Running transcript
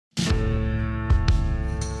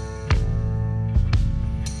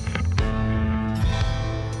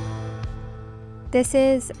This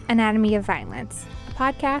is Anatomy of Violence, a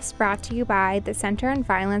podcast brought to you by the Center on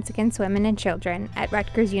Violence Against Women and Children at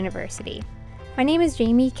Rutgers University. My name is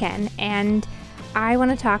Jamie Ken, and I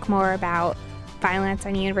want to talk more about violence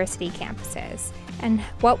on university campuses and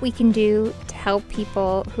what we can do to help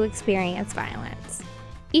people who experience violence.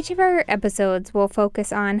 Each of our episodes will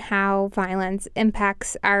focus on how violence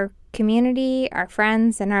impacts our community, our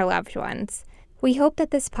friends, and our loved ones. We hope that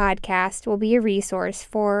this podcast will be a resource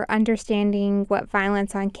for understanding what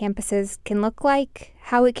violence on campuses can look like,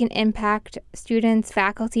 how it can impact students,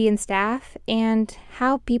 faculty, and staff, and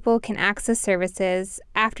how people can access services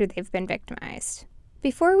after they've been victimized.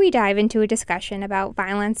 Before we dive into a discussion about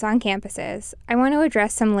violence on campuses, I want to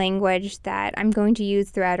address some language that I'm going to use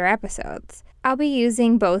throughout our episodes. I'll be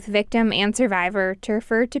using both victim and survivor to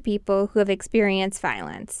refer to people who have experienced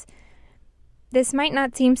violence. This might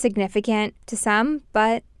not seem significant to some,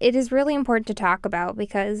 but it is really important to talk about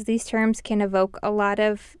because these terms can evoke a lot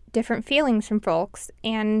of different feelings from folks,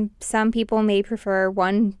 and some people may prefer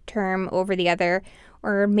one term over the other,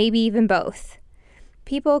 or maybe even both.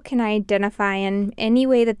 People can identify in any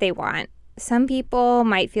way that they want. Some people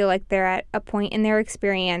might feel like they're at a point in their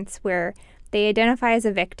experience where they identify as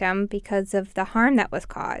a victim because of the harm that was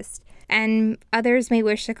caused, and others may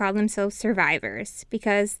wish to call themselves survivors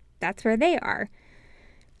because that's where they are.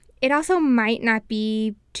 It also might not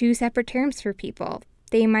be two separate terms for people.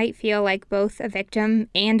 They might feel like both a victim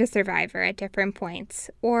and a survivor at different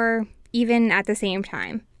points, or even at the same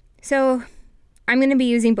time. So I'm going to be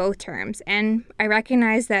using both terms, and I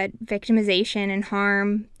recognize that victimization and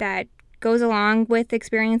harm that goes along with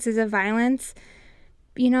experiences of violence,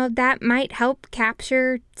 that might help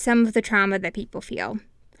capture some of the trauma that people feel.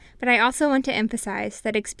 But I also want to emphasize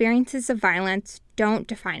that experiences of violence don't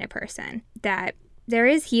define a person, that there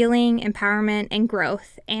is healing, empowerment, and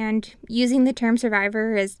growth, and using the term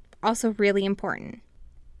survivor is also really important.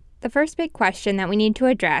 The first big question that we need to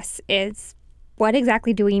address is, what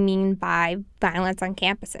exactly do we mean by violence on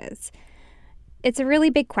campuses? It's a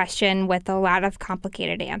really big question with a lot of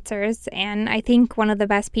complicated answers, and I think one of the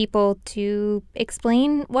best people to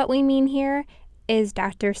explain what we mean here is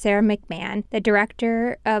Dr. Sarah McMahon, the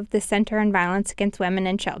director of the Center on Violence Against Women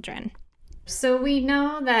and Children. So we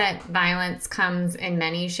know that violence comes in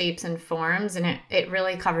many shapes and forms, and it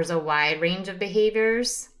really covers a wide range of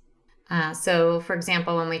behaviors. So, for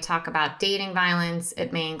example, when we talk about dating violence,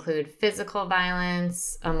 it may include physical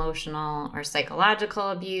violence, emotional or psychological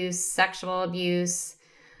abuse, sexual abuse,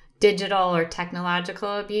 digital or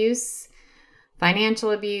technological abuse,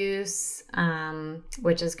 financial abuse,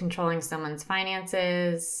 which is controlling someone's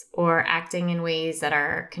finances, or acting in ways that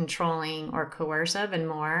are controlling or coercive, and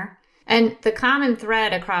more. And the common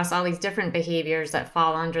thread across all these different behaviors that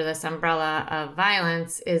fall under this umbrella of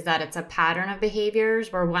violence is that it's a pattern of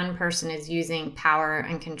behaviors where one person is using power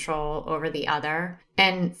and control over the other.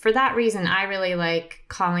 And for that reason, I really like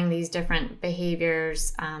calling these different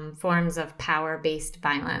behaviors forms of power-based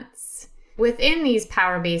violence. Within these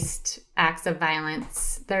power-based acts of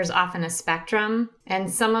violence, there's often a spectrum, and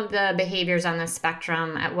some of the behaviors on the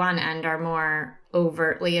spectrum at one end are more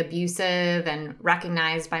overtly abusive and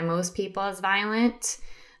recognized by most people as violent.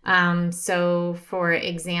 So, for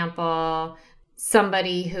example,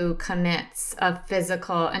 somebody who commits an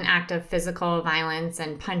act of physical violence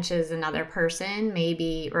and punches another person may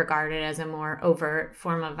be regarded as a more overt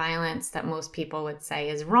form of violence that most people would say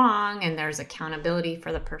is wrong, and there's accountability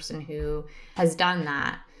for the person who has done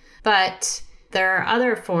that. But there are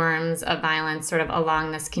other forms of violence sort of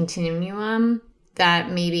along this continuum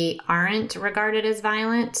that maybe aren't regarded as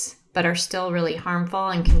violent, but are still really harmful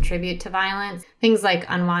and contribute to violence. Things like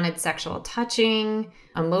unwanted sexual touching,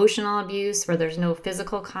 emotional abuse where there's no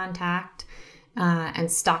physical contact,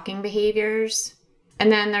 and stalking behaviors.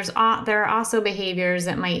 And then there are also behaviors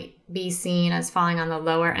that might be seen as falling on the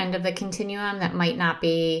lower end of the continuum that might not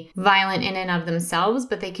be violent in and of themselves,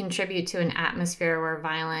 but they contribute to an atmosphere where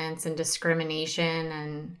violence and discrimination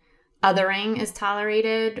and othering is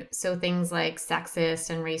tolerated. So things like sexist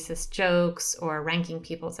and racist jokes or ranking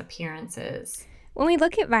people's appearances. When we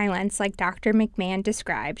look at violence like Dr. McMahon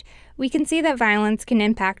described, we can see that violence can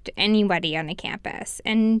impact anybody on a campus,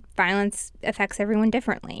 and violence affects everyone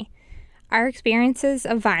differently. Our experiences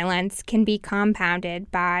of violence can be compounded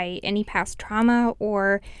by any past trauma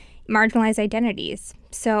or marginalized identities.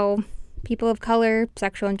 So people of color,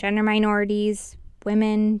 sexual and gender minorities,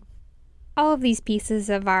 women, all of these pieces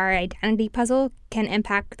of our identity puzzle can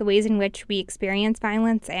impact the ways in which we experience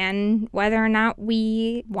violence and whether or not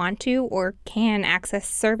we want to or can access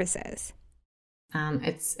services.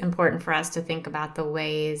 It's important for us to think about the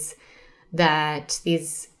ways that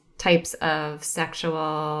these types of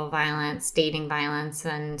sexual violence, dating violence,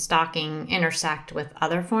 and stalking intersect with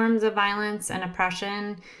other forms of violence and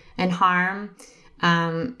oppression and harm,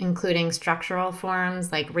 including structural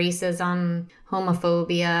forms like racism,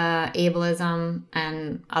 homophobia, ableism,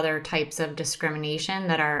 and other types of discrimination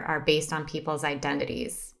that are based on people's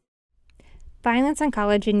identities. Violence on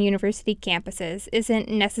college and university campuses isn't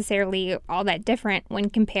necessarily all that different when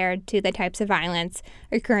compared to the types of violence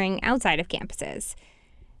occurring outside of campuses.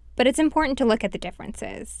 But it's important to look at the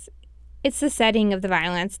differences. It's the setting of the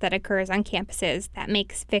violence that occurs on campuses that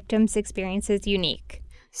makes victims' experiences unique.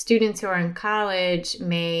 Students who are in college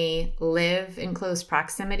may live in close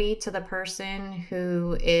proximity to the person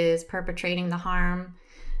who is perpetrating the harm.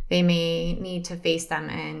 They may need to face them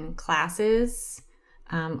in classes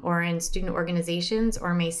or in student organizations,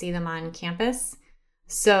 or may see them on campus.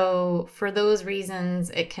 So for those reasons,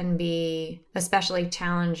 it can be especially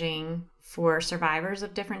challenging for survivors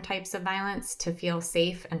of different types of violence to feel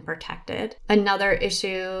safe and protected. Another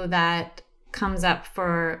issue that comes up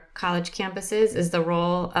for college campuses is the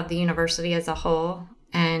role of the university as a whole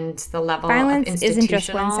and the level violence of institutional isn't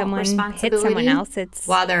just when someone hits someone else, it's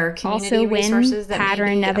while there are community also resources that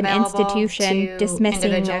pattern may be of an institution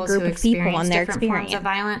dismissing a group of people on their experience. Forms of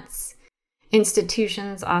violence.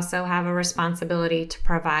 Institutions also have a responsibility to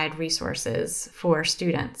provide resources for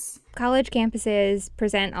students. College campuses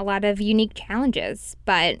present a lot of unique challenges,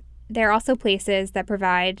 but they're also places that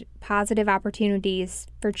provide positive opportunities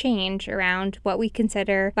for change around what we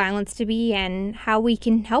consider violence to be and how we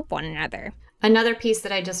can help one another. Another piece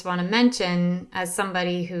that I just want to mention, as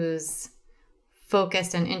somebody who's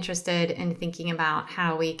focused and interested in thinking about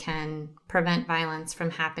how we can prevent violence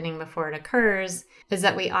from happening before it occurs, is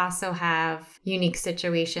that we also have unique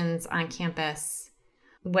situations on campus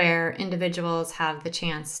where individuals have the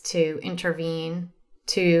chance to intervene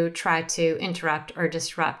to try to interrupt or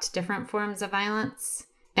disrupt different forms of violence.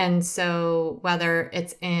 And so whether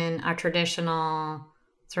it's in a traditional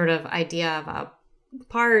sort of idea of a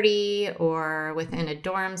party or within a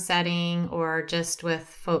dorm setting or just with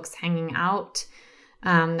folks hanging out,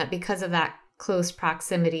 that because of that close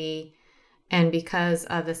proximity and because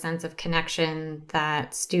of the sense of connection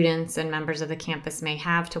that students and members of the campus may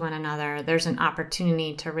have to one another, there's an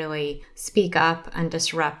opportunity to really speak up and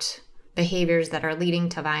disrupt behaviors that are leading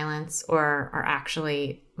to violence or are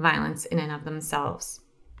actually violence in and of themselves.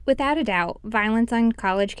 Without a doubt, violence on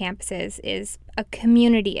college campuses is a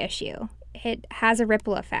community issue. It has a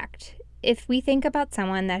ripple effect. If we think about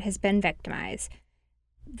someone that has been victimized,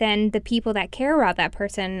 then the people that care about that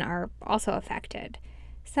person are also affected.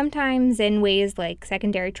 Sometimes in ways like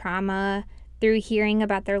secondary trauma, through hearing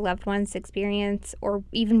about their loved one's experience, or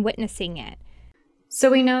even witnessing it. So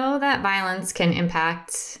we know that violence can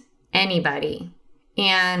impact anybody.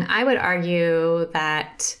 And I would argue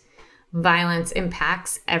that violence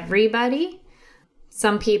impacts everybody.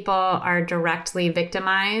 Some people are directly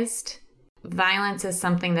victimized. Violence is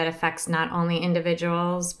something that affects not only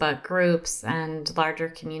individuals, but groups and larger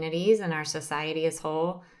communities and our society as a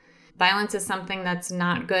whole. Violence is something that's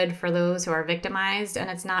not good for those who are victimized, and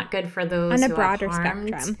it's not good for those on a who broader are harmed,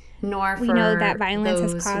 spectrum. Nor for we know that violence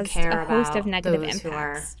those has caused who care a host of about negative those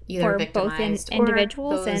impacts who are for both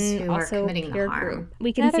individuals and also peer group.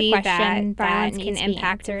 We can see that violence can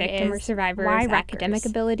impact a victim or survivor's academic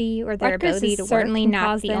ability or their ability to work. Certainly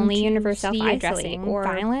not the only university addressing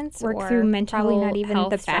violence or through mental not even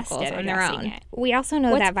the best on their own. We also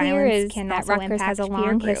know that violence can also impact has a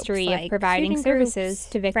long history of providing services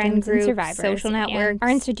to victims and survivors. Social networks, our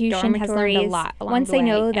institution has learned a lot once they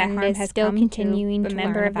know that harm has still continuing to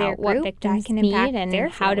learn about what victims can impact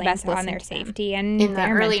and how to best on their safety and in the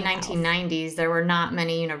early 1990s, there were not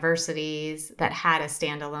many universities that had a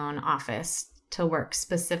standalone office to work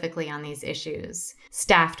specifically on these issues,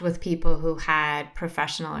 staffed with people who had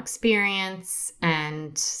professional experience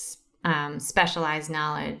and specialized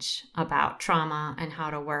knowledge about trauma and how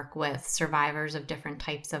to work with survivors of different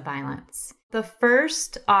types of violence. The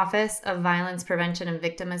first Office of Violence Prevention and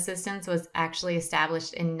Victim Assistance was actually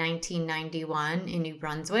established in 1991 in New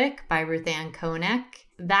Brunswick by Ruth Ann Koenig.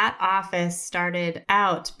 That office started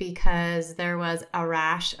out because there was a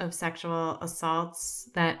rash of sexual assaults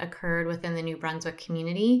that occurred within the New Brunswick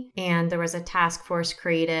community, and there was a task force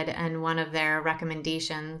created, and one of their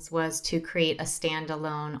recommendations was to create a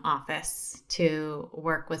standalone office to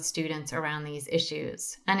work with students around these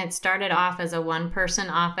issues. And it started off as a one-person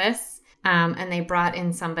office. and they brought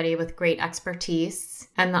in somebody with great expertise,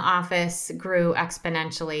 and the office grew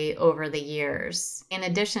exponentially over the years. In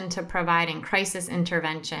addition to providing crisis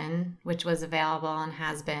intervention, which was available and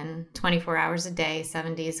has been 24 hours a day,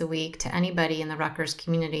 7 days a week to anybody in the Rutgers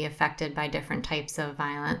community affected by different types of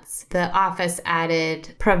violence, the office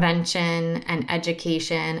added prevention and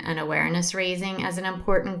education and awareness raising as an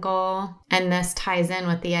important goal. And this ties in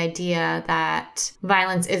with the idea that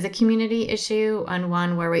violence is a community issue and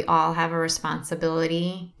one where we all have a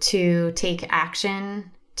responsibility to take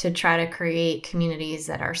action to try to create communities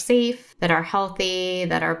that are safe, that are healthy,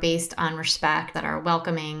 that are based on respect, that are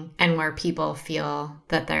welcoming, and where people feel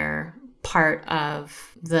that they're part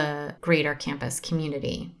of the greater campus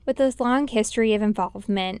community. With this long history of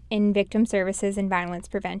involvement in victim services and violence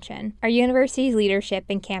prevention, our university's leadership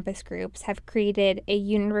and campus groups have created a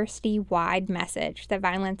university-wide message that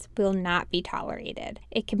violence will not be tolerated.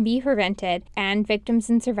 It can be prevented, and victims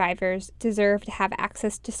and survivors deserve to have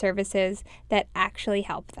access to services that actually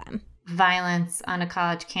help them. Violence on a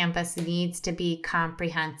college campus needs to be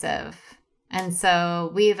comprehensive. And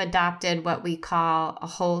so we've adopted what we call a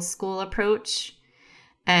whole school approach.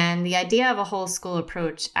 And the idea of a whole school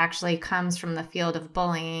approach actually comes from the field of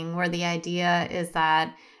bullying, where the idea is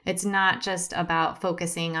that it's not just about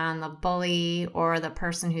focusing on the bully or the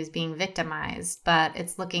person who's being victimized, but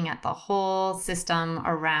it's looking at the whole system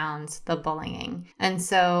around the bullying. And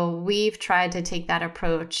so we've tried to take that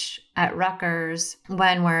approach at Rutgers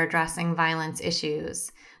when we're addressing violence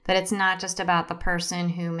issues. That it's not just about the person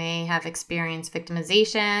who may have experienced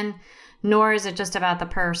victimization, nor is it just about the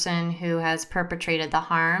person who has perpetrated the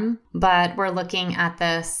harm, but we're looking at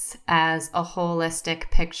this as a holistic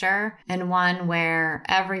picture and one where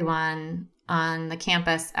everyone on the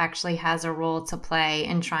campus actually has a role to play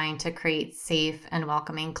in trying to create safe and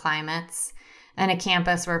welcoming climates and a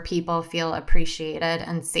campus where people feel appreciated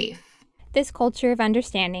and safe. This culture of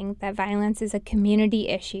understanding that violence is a community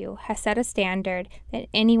issue has set a standard that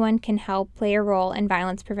anyone can help play a role in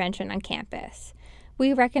violence prevention on campus.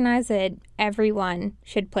 We recognize that everyone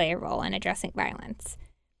should play a role in addressing violence.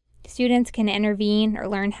 Students can intervene or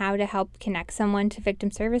learn how to help connect someone to victim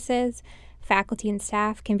services. Faculty and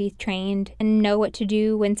staff can be trained and know what to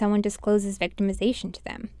do when someone discloses victimization to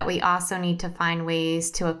them. We also need to find ways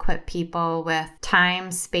to equip people with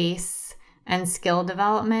time, space, and skill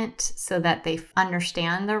development so that they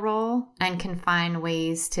understand their role and can find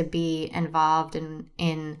ways to be involved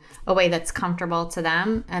in a way that's comfortable to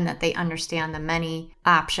them and that they understand the many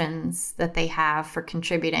options that they have for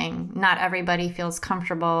contributing. Not everybody feels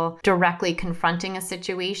comfortable directly confronting a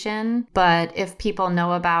situation, but if people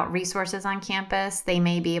know about resources on campus, they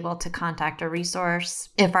may be able to contact a resource.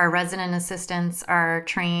 If our resident assistants are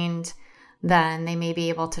trained, then they may be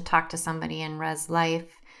able to talk to somebody in Res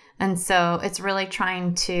Life. And so it's really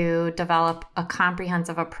trying to develop a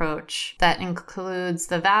comprehensive approach that includes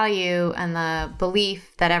the value and the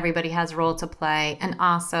belief that everybody has a role to play, and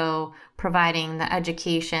also providing the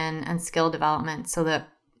education and skill development so that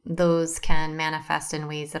those can manifest in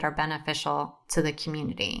ways that are beneficial to the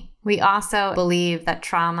community. We also believe that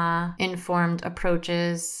trauma-informed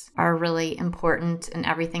approaches are really important in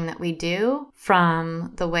everything that we do,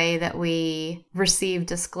 from the way that we receive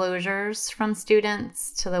disclosures from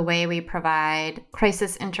students to the way we provide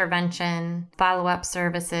crisis intervention, follow-up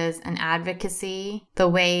services, and advocacy, the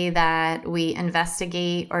way that we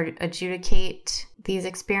investigate or adjudicate these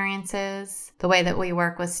experiences, the way that we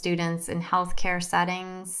work with students in healthcare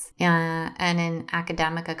settings and in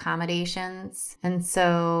academic accommodations. And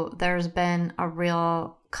so there's been a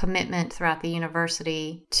real commitment throughout the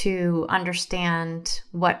university to understand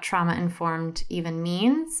what trauma-informed even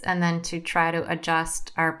means, and then to try to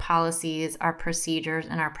adjust our policies, our procedures,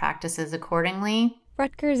 and our practices accordingly.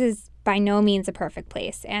 Rutgers is by no means a perfect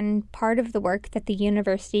place, and part of the work that the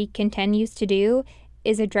university continues to do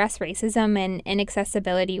is address racism and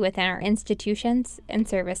inaccessibility within our institutions and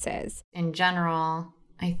services. In general,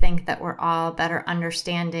 I think that we're all better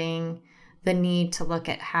understanding the need to look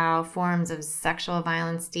at how forms of sexual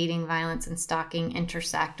violence, dating violence, and stalking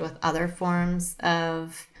intersect with other forms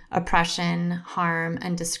of oppression, harm,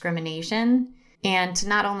 and discrimination. And to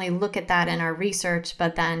not only look at that in our research,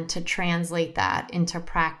 but then to translate that into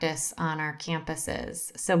practice on our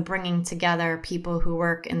campuses. So bringing together people who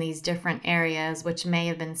work in these different areas, which may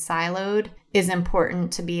have been siloed, is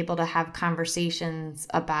important to be able to have conversations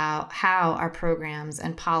about how our programs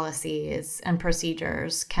and policies and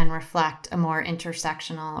procedures can reflect a more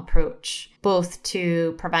intersectional approach, both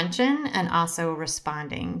to prevention and also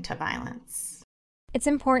responding to violence. It's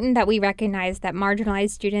important that we recognize that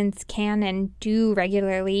marginalized students can and do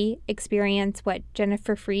regularly experience what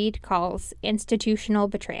Jennifer Freed calls institutional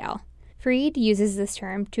betrayal. Freed uses this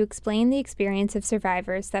term to explain the experience of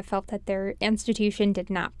survivors that felt that their institution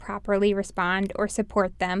did not properly respond or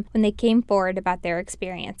support them when they came forward about their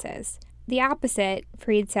experiences. The opposite,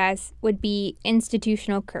 Freed says, would be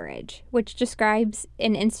institutional courage, which describes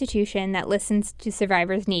an institution that listens to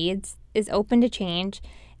survivors' needs, is open to change,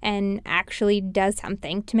 and actually does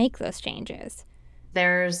something to make those changes.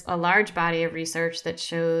 There's a large body of research that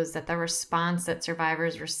shows that the response that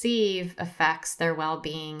survivors receive affects their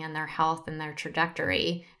well-being and their health and their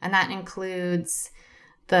trajectory. And that includes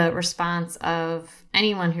the response of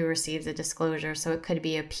anyone who receives a disclosure. So it could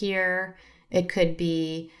be a peer, it could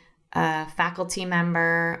be a faculty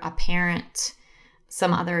member, a parent,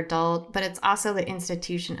 some other adult, but it's also the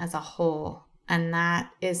institution as a whole. And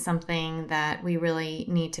that is something that we really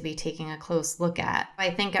need to be taking a close look at. I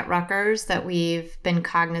think at Rutgers that we've been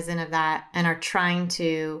cognizant of that and are trying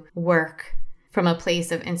to work from a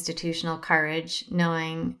place of institutional courage,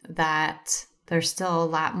 knowing that there's still a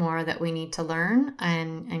lot more that we need to learn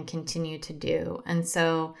and continue to do. And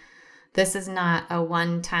so this is not a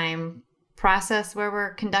one-time process where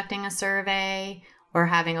we're conducting a survey or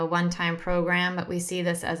having a one-time program, but we see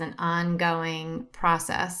this as an ongoing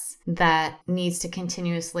process that needs to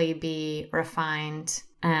continuously be refined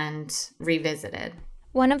and revisited.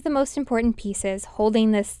 One of the most important pieces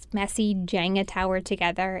holding this messy Jenga tower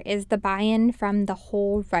together is the buy-in from the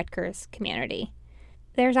whole Rutgers community.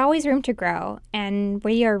 There's always room to grow, and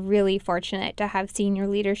we are really fortunate to have senior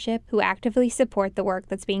leadership who actively support the work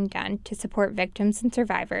that's being done to support victims and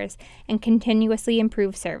survivors and continuously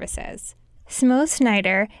improve services. Smo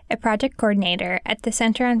Snyder, a project coordinator at the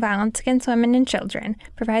Center on Violence Against Women and Children,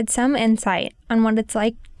 provides some insight on what it's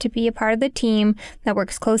like to be a part of the team that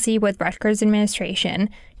works closely with Rutgers administration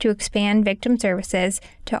to expand victim services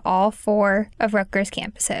to all 4 of Rutgers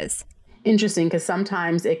campuses. Interesting, because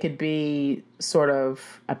sometimes it could be sort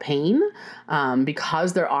of a pain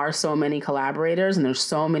because there are so many collaborators and there's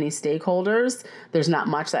so many stakeholders. There's not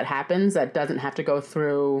much that happens that doesn't have to go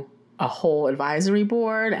through a whole advisory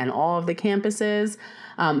board and all of the campuses.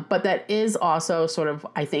 But that is also sort of,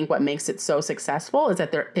 I think, what makes it so successful is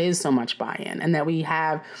that there is so much buy-in and that we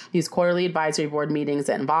have these quarterly advisory board meetings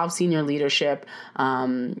that involve senior leadership,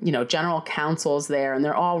 general counsels there, and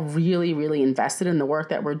they're all really, really invested in the work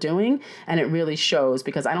that we're doing. And it really shows,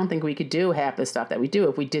 because I don't think we could do half the stuff that we do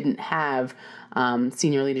if we didn't have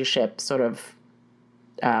senior leadership sort of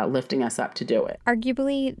lifting us up to do it.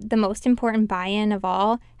 Arguably, the most important buy-in of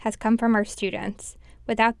all has come from our students.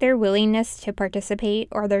 Without their willingness to participate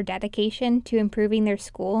or their dedication to improving their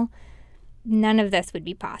school, none of this would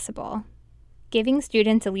be possible. Giving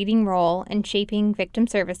students a leading role in shaping victim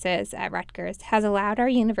services at Rutgers has allowed our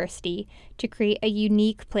university to create a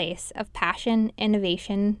unique place of passion,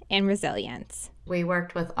 innovation, and resilience. We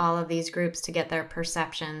worked with all of these groups to get their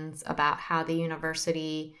perceptions about how the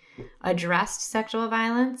university addressed sexual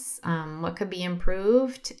violence, what could be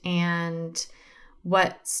improved, and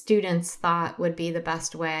what students thought would be the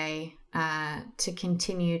best way to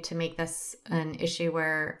continue to make this an issue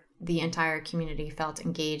where the entire community felt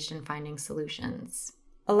engaged in finding solutions.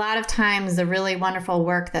 A lot of times, the really wonderful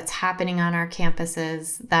work that's happening on our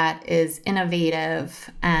campuses that is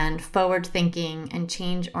innovative and forward-thinking and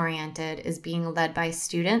change-oriented is being led by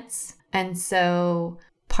students. And so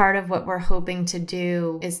part of what we're hoping to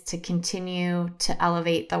do is to continue to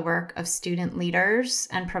elevate the work of student leaders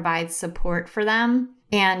and provide support for them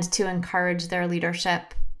and to encourage their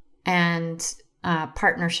leadership and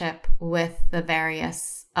partnership with the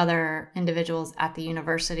various other individuals at the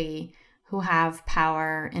university who have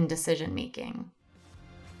power in decision making.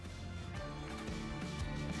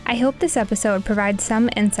 I hope this episode provides some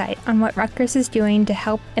insight on what Rutgers is doing to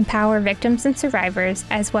help empower victims and survivors,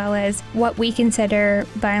 as well as what we consider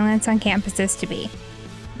violence on campuses to be.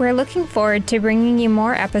 We're looking forward to bringing you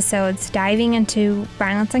more episodes diving into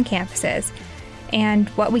violence on campuses and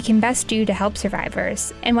what we can best do to help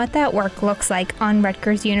survivors and what that work looks like on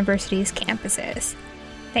Rutgers University's campuses.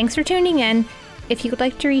 Thanks for tuning in. If you would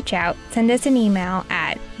like to reach out, send us an email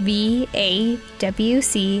at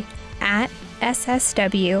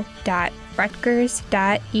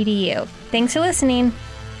vawc@ssw.rutgers.edu. Thanks for listening.